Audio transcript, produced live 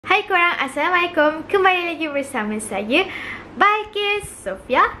Hai korang, Assalamualaikum. Kembali lagi bersama saya, 𝐕𝐈𝐃𝐄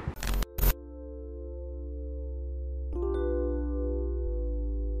Sofia.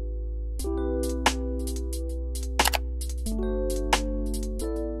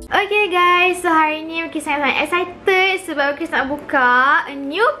 Okay guys, so hari ni Mungkin sangat-sangat excited sebab Mungkin nak buka a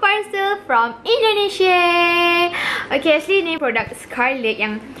new parcel from Indonesia. Okay, actually ni produk Scarlett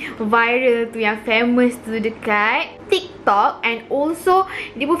yang viral tu, yang famous tu dekat TikTok, and also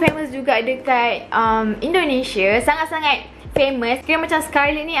dia pun famous juga dekat Indonesia. Sangat-sangat famous. Kira macam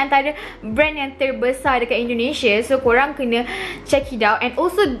Scarlett ni antara brand yang terbesar dekat Indonesia. So korang kena check it out. And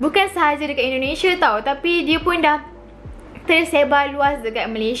also bukan sahaja dekat Indonesia tau, tapi dia pun dah tersebar luas dekat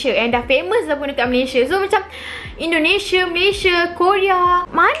Malaysia, and dah famous dah pun dekat Malaysia. So macam Indonesia, Malaysia, Korea,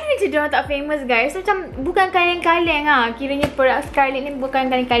 mana je diorang tak famous guys. So macam bukan kaleng-kaleng lah. Kiranya produk Scarlett ni bukan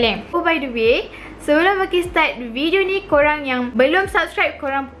kaleng-kaleng. Oh by the way, sebelum Maki start video ni, korang yang belum subscribe,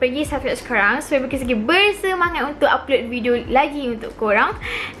 korang pergi subscribe sekarang supaya Maki lagi bersemangat untuk upload video lagi untuk korang.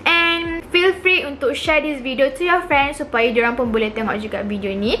 And feel free untuk share this video to your friends supaya diorang pun boleh tengok juga video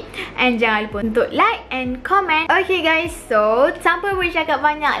ni. And jangan lupa untuk like and comment. Okay guys, so tanpa bercakap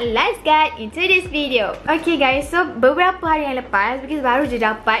banyak, let's get into this video. Okay guys, so beberapa hari yang lepas Maki baru je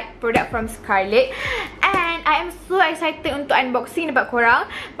dapat produk from Scarlett, and I am so excited untuk unboxing dekat korang.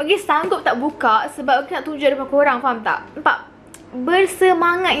 Maki sanggup tak buka sebab aku nak tunjuk depan korang, faham tak? Nampak?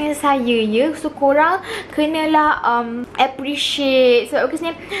 Bersemangatnya saya ya. So korang kenalah appreciate. Sebab aku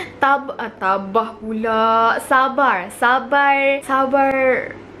sini tabah pula. Sabar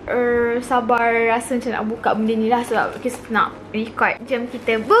rasa macam nak buka benda ni lah. Sebab kita nak record. Jom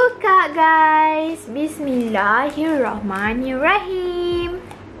kita buka guys.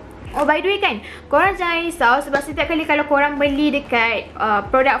 Bismillahirrahmanirrahim. Oh by the way kan, korang jangan risau sebab setiap kali kalau korang beli dekat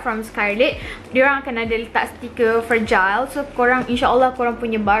produk from Scarlett, diorang akan ada letak stiker fragile. So korang, insyaAllah korang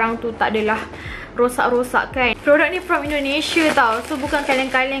punya barang tu tak adalah rosak-rosak kan. Produk ni from Indonesia tau, so bukan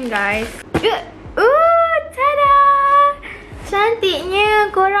kaleng-kaleng guys. Tada! Cantiknya,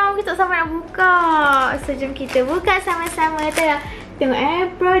 korang kita tak sampai nak buka. So jom kita buka sama-sama. Tada!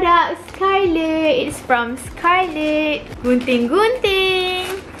 Tengok produk Scarlett. It's from Scarlett.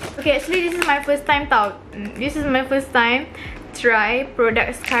 Gunting-gunting. Okay, actually this is my first time tau. This is my first time try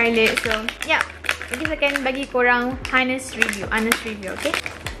product Scarlett. So, yeah. Jadi saya akan bagi korang honest review, okay?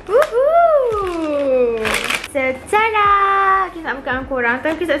 Woohoo! So, tada! Kita nak buka dengan korang.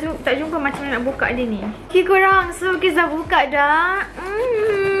 Tapi kita tak jumpa macam mana nak buka dia ni. Okay korang, so kita dah buka dah.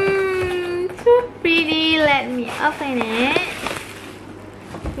 So pretty. Let me open it.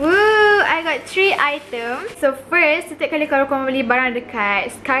 Woo! I got 3 items. So first, setiap kali kalau korang beli barang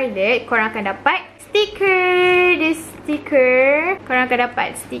dekat Scarlett, korang akan dapat stiker. This sticker. Korang akan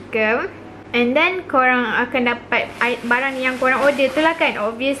dapat stiker. And then korang akan dapat barang yang korang order tu lah kan,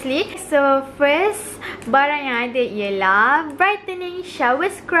 obviously. So first, barang yang ada ialah brightening shower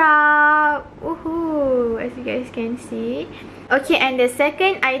scrub. Woohoo! As you guys can see. Okay, and the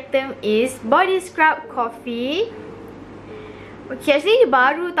second item is body scrub coffee. Okay, actually ni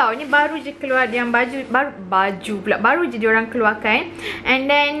baru tau. Ni baru je keluar yang baru je diorang keluarkan. And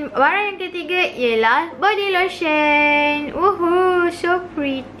then barang yang ketiga ialah body lotion. Woohoo, so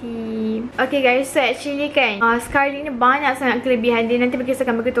pretty. Okay guys, so actually kan Scarlett ni banyak sangat kelebihan dia. Nanti Maki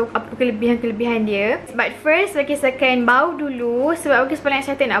akan beritahu apa kelebihan dia. But first Maki akan bau dulu sebab Maki paling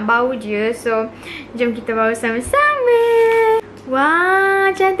excited nak bau je. So jom kita bau sama-sama. Wah,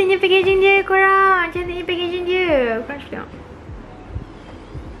 cantiknya packaging dia korang. Cantiknya packaging dia. Korang tengok.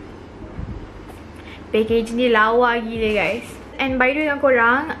 Package ni lawa gila guys. And by the way dengan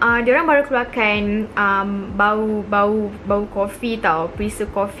korang, diorang baru keluarkan bau coffee tau.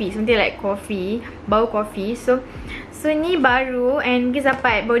 Preser coffee, something like coffee, bau coffee. So ni baru. And kita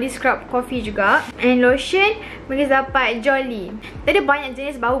dapat body scrub coffee juga. And lotion kita dapat Jolly. Ada banyak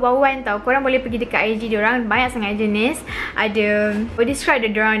jenis bau-bauan tau. Korang boleh pergi dekat IG diorang, banyak sangat jenis. Ada body scrub,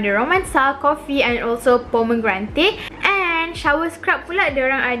 ada romansa, coffee, and also pomegranate. Shower scrub pula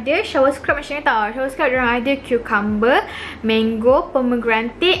diorang ada. Shower scrub macam ni tau. Shower scrub diorang ada cucumber, mango,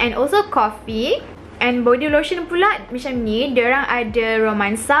 pomegranate, and also coffee. And body lotion pula macam ni. Diorang ada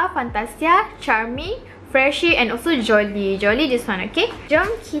romansa, fantasia, charming, freshy, and also jolly. Jolly this one, okay? Jom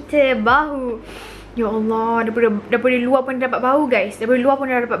kita bau. Ya Allah, daripada luar pun dapat bau guys. Daripada luar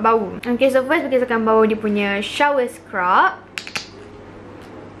pun dah dapat bau. Okay, so first kita akan bau dia punya shower scrub.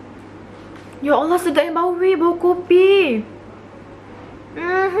 Ya Allah, sedapnya bau weh, bau kopi.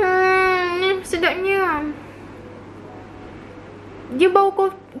 Sedapnya. Dia bau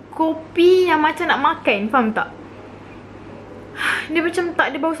kopi yang macam nak makan, faham tak? Dia macam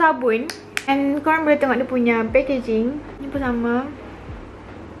tak ada bau sabun. And korang boleh tengok dia punya packaging. Ni pun sama.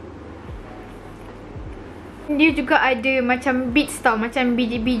 Dia juga ada macam beads tau, macam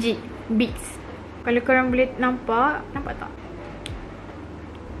biji-biji beads. Kalau korang boleh nampak tak?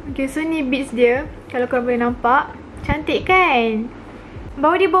 Okay, so ni beads dia. Kalau korang boleh nampak, cantik kan?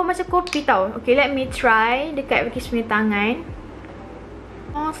 Bau dia bau macam kopi tau. Okay, let me try dekat Vicky punya tangan.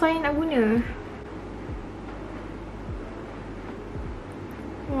 Oh, saya nak guna.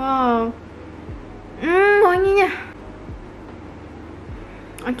 Wow. Wanginya.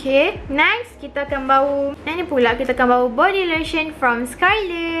 Okay, next kita akan bau. Ini pula kita akan bau body lotion from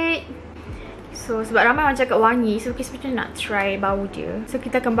Scarlett. So, sebab ramai orang cakap wangi, so kita macam nak try bau dia. So,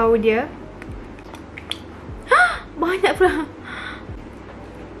 kita akan bau dia. Banyak pula.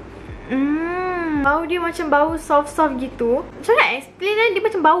 Bau dia macam bau soft-soft gitu. Macam nak explain dia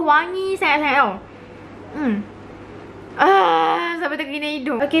macam bau wangi sangat-sangat tau. Sampai terkena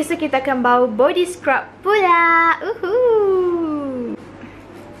hidung. Okay, so kita akan bau body scrub pula.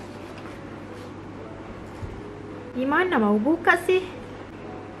 Di mana mau buka sih?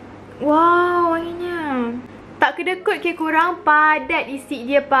 Wow, wanginya. Tak kedekut ke korang? Padat isi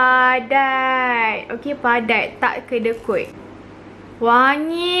dia, padat. Okay, padat. Tak kedekut.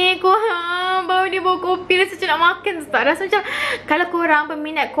 Wangi korang. Bau dia bau kopi. Rasa macam nak makan tak? Rasa macam kalau korang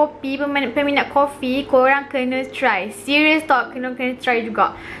peminat kopi, peminat kopi, korang kena try. Serious talk, kena try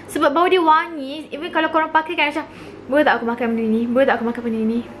juga. Sebab bau dia wangi. Even kalau korang pakai kan macam, boleh tak aku makan benda ni? Boleh tak aku makan benda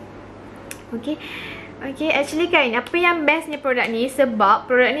ni? Okay. Okay, actually kan, apa yang bestnya produk ni, sebab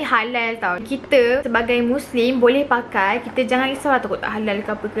produk ni halal tau. Kita sebagai Muslim boleh pakai. Kita jangan risau takut tak halal ke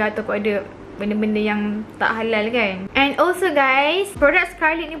apa ke, atau takut ada benda-benda yang tak halal kan. And also guys, produk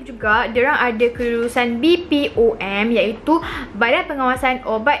Scarlett ni juga diorang ada kelulusan BPOM, iaitu Badan Pengawasan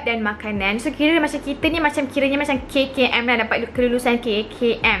Obat dan Makanan. So kira macam kita ni kiranya macam KKM lah, dapat kelulusan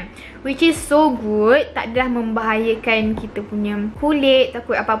KKM, which is so good. Tak adalah membahayakan kita punya kulit,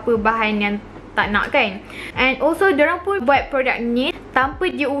 takut apa-apa bahan yang tak nak kan. And also diorang pun buat produk ni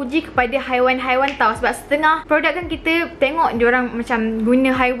tanpa diuji kepada haiwan-haiwan tau. Sebab setengah produk kan kita tengok diorang macam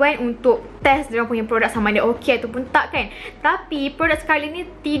guna haiwan untuk test diorang punya produk sama ada okey ataupun tak kan. Tapi produk Scarlett ni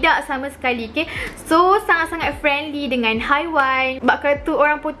tidak sama sekali, okay. So sangat-sangat friendly dengan haiwan. Sebab kata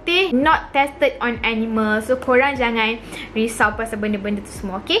orang putih not tested on animals. So korang jangan risau pasal benda-benda tu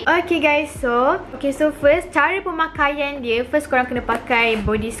semua, okay. Okay guys, so first cara pemakaian dia. First korang kena pakai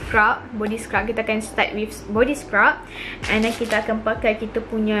body scrub. Kita akan start with body scrub, and then kita akan pakai kita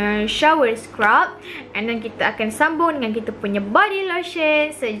punya shower scrub, and then kita akan sambung dengan kita punya body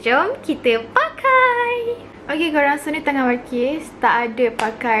lotion. So jom kita pakai. Okay korang, so ni tangan Markis tak ada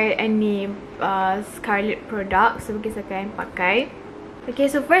pakai any Scarlett product, so kita akan pakai. Okay,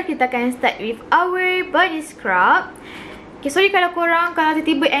 so first kita akan start with our body scrub. Okay, sorry kalau korang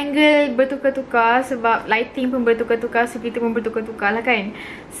tiba-tiba angle bertukar-tukar sebab lighting pun bertukar-tukar, so kita pun bertukar-tukar lah kan.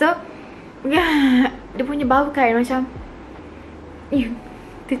 So dia punya bau kan macam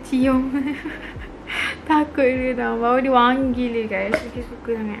tercium. Takut dia tau. Bau dia wangi gila guys. Saya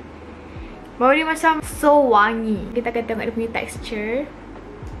suka sangat. Bau dia macam so wangi. Kita akan tengok dia punya texture.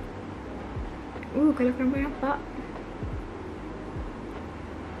 Kalau korang boleh nampak,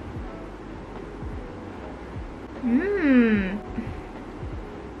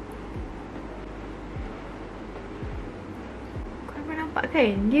 nampak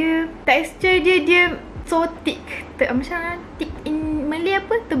kan? Dia tekstur dia so thick. Macam thick in Malay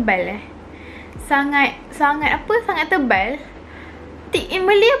apa? Tebal sangat tebal. Thick in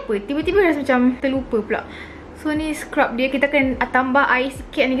Malay apa? Tiba-tiba rasa macam terlupa pula. So ni scrub dia. Kita akan tambah air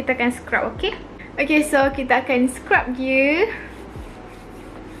sikit ni, kita akan scrub, okay? Okay, so kita akan scrub dia.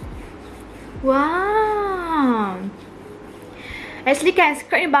 Wow. Actually kan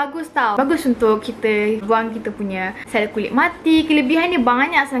scrub ni bagus tau. Bagus untuk kita buang kita punya sel kulit mati. Kelebihan dia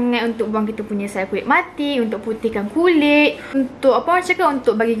banyak sangat untuk buang kita punya sel kulit mati, untuk putihkan kulit, untuk apa orang cakap,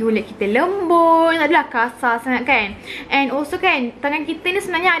 untuk bagi kulit kita lembut, tak adalah kasar sangat kan. And also kan, tangan kita ni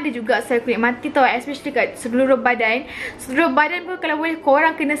sebenarnya ada juga sel kulit mati tau, especially kat seluruh badan. Seluruh badan pun kalau boleh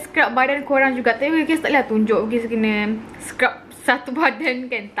korang kena scrub badan korang juga. Tapi guys taklah tunjuk guys kena scrub satu badan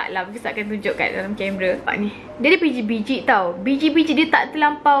kan. Taklah guys tak akan tunjuk kat dalam kamera. Nampak ni, dia ada biji-biji tau. Biji-biji dia tak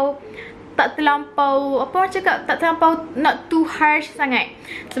terlampau apa orang cakap, tak terlampau, not too harsh sangat.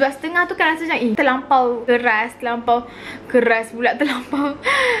 Sebab setengah tu kan rasa macam terlampau keras pula, terlampau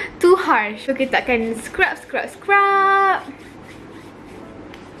too harsh. So kita akan scrub.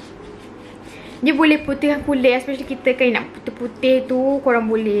 Dia boleh putihkan kulit, especially kita kan nak putih-putih tu, korang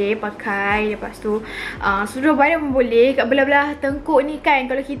boleh pakai. Lepas tu seluruh badan pun boleh. Kat belah-belah tengkuk ni kan,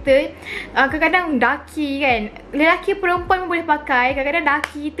 kalau kita kadang-kadang daki kan, lelaki perempuan pun boleh pakai. Kadang-kadang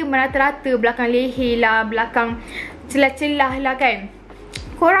daki kita merata-rata, belakang leher lah, belakang celah-celah lah kan.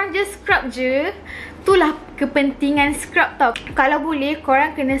 Korang just scrub je. Itulah kepentingan scrub tau. Kalau boleh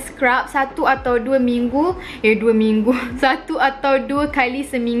korang kena scrub 1 atau 2 minggu. 2 minggu 1 atau 2 kali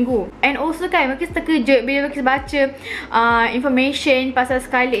seminggu. And also kan, Makis terkejut bila Makis baca information pasal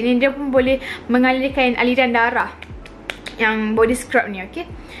Scarlett ni. Dia pun boleh mengalirkan aliran darah yang body scrub ni, okay.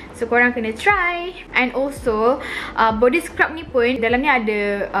 So korang kena try. And also body scrub ni pun dalamnya ada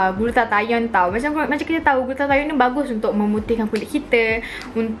glutathione tau. Macam kita tahu glutathione ni bagus untuk memutihkan kulit kita.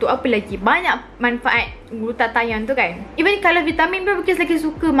 Untuk apa lagi, banyak manfaat glutathione tu kan. Even kalau vitamin pun Makis lagi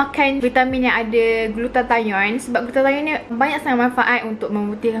suka makan vitamin yang ada glutathione. Sebab glutathione ni banyak sangat manfaat untuk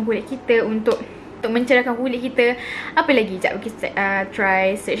memutihkan kulit kita, untuk mencerahkan kulit kita. Apa lagi? Sekejap kita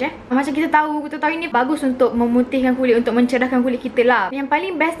try search Macam kita tahu glutathione ni bagus untuk memutihkan kulit, untuk mencerahkan kulit kita lah. Yang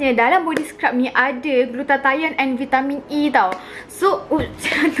paling bestnya dalam body scrub ni ada glutathione and vitamin E tau. So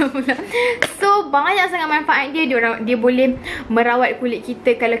so banyak sangat manfaat dia. Dia boleh merawat kulit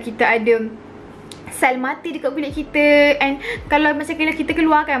kita kalau kita ada sel mati dekat kulit kita. And kalau macam kita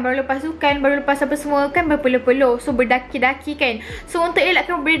keluar kan, baru lepas sukan, baru lepas apa semua kan, berpeluh-peluh, so berdaki-daki kan. So untuk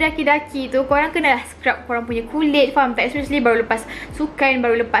elakkan berdaki-daki tu, korang kenalah scrub korang punya kulit, faham tak? Especially baru lepas sukan,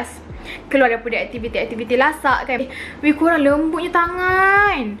 baru lepas keluar daripada aktiviti-aktiviti lasak kan. Weh, korang lembutnya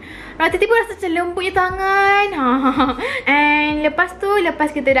tangan. Tiba-tiba rasa macam lembutnya tangan. And lepas tu,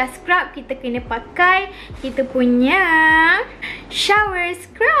 lepas kita dah scrub, kita kena pakai kita punya shower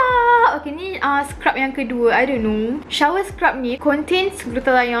scrub. Okay, ni scrub yang kedua. I don't know. Shower scrub ni contains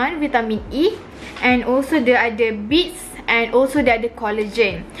glutathione, vitamin E, and also dia ada beads, and also dia ada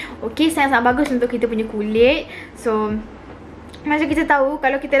collagen. Okay, sangat-sangat bagus untuk kita punya kulit. So macam kita tahu,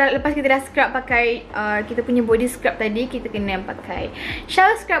 kalau lepas kita dah scrub pakai kita punya body scrub tadi, kita kena pakai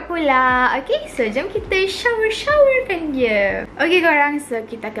shower scrub pula. Okay, so jom kita shower-showerkan dia. Okay korang, so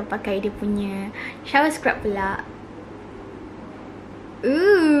kita akan pakai dia punya shower scrub pula.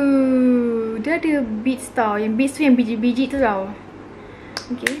 Dia ada beads tau. Yang beads tu yang biji-biji tu tau.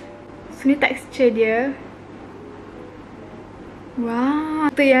 Okay, so ni texture dia.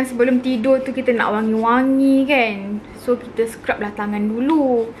 Wah, tu yang sebelum tidur tu kita nak wangi-wangi kan. So kita scrub lah tangan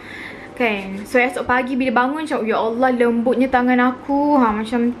dulu kan. So esok pagi bila bangun macam, ya Allah lembutnya tangan aku.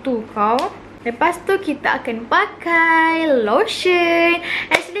 Macam tu kau. Lepas tu kita akan pakai lotion.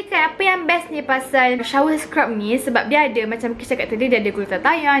 Actually kan, apa yang best ni pasal shower scrub ni, sebab dia ada, macam kita cakap tadi, dia ada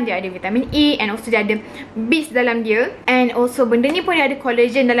glutathione, dia ada vitamin E, and also dia ada beads dalam dia. And also benda ni pun dia ada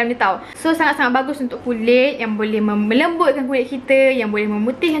collagen dalam dia tau. So sangat-sangat bagus untuk kulit, yang boleh melembutkan kulit kita, yang boleh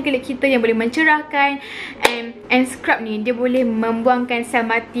memutihkan kulit kita, yang boleh mencerahkan. And scrub ni dia boleh membuangkan sel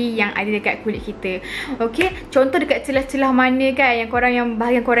mati yang ada dekat kulit kita. Okay, contoh dekat celah-celah mana kan, yang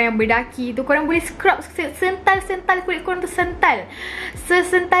bahagian korang yang berdaki tu, korang boleh scrub sental kulit korang tu, sental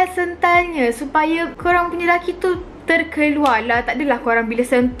sesental-sentalnya, supaya korang punya daki tu terkeluar lah. Tak adalah korang bila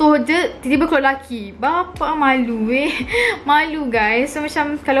sentuh je tiba-tiba keluar laki. Bapak malu malu guys. So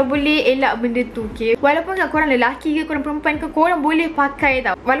macam kalau boleh elak benda tu, okay. Walaupun kan korang lelaki ke, korang perempuan ke, korang boleh pakai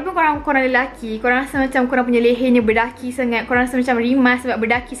tau. Walaupun korang lelaki, korang rasa macam korang punya lehernya berdaki sangat, korang rasa macam rimas sebab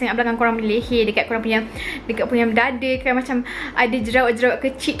berdaki sangat belakang korang punya leher, dekat korang punya dada kan, macam ada jerawat-jerawat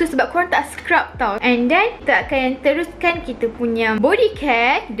kecil tu sebab korang tak scrub tau. And then kita akan teruskan kita punya body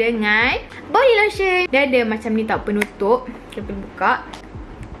care dengan body lotion. Dia ada macam ni tau, penutup. Kita boleh buka.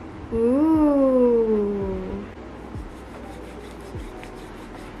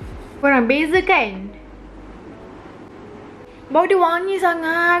 Korang beza kan? Bau dia wangi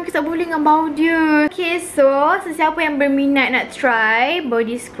sangat. Kita boleh dengan bau dia. Okay, so sesiapa yang berminat nak try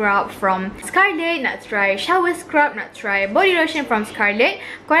body scrub from Scarlett, nak try shower scrub, nak try body lotion from Scarlett,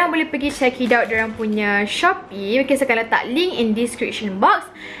 korang boleh pergi check it out diorang punya Shopee. Okay, saya akan letak link in description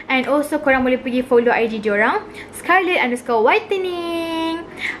box. And also korang boleh pergi follow IG diorang, Scarlett_Whitening.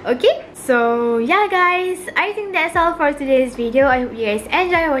 Okay, so yeah guys, I think that's all for today's video. I hope you guys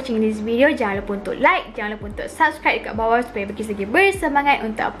enjoy watching this video. Jangan lupa untuk like, jangan lupa untuk subscribe dekat bawah supaya bagi lagi bersemangat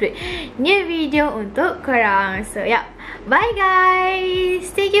untuk upload new video untuk korang. So yeah, bye guys,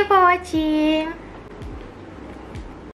 thank you for watching.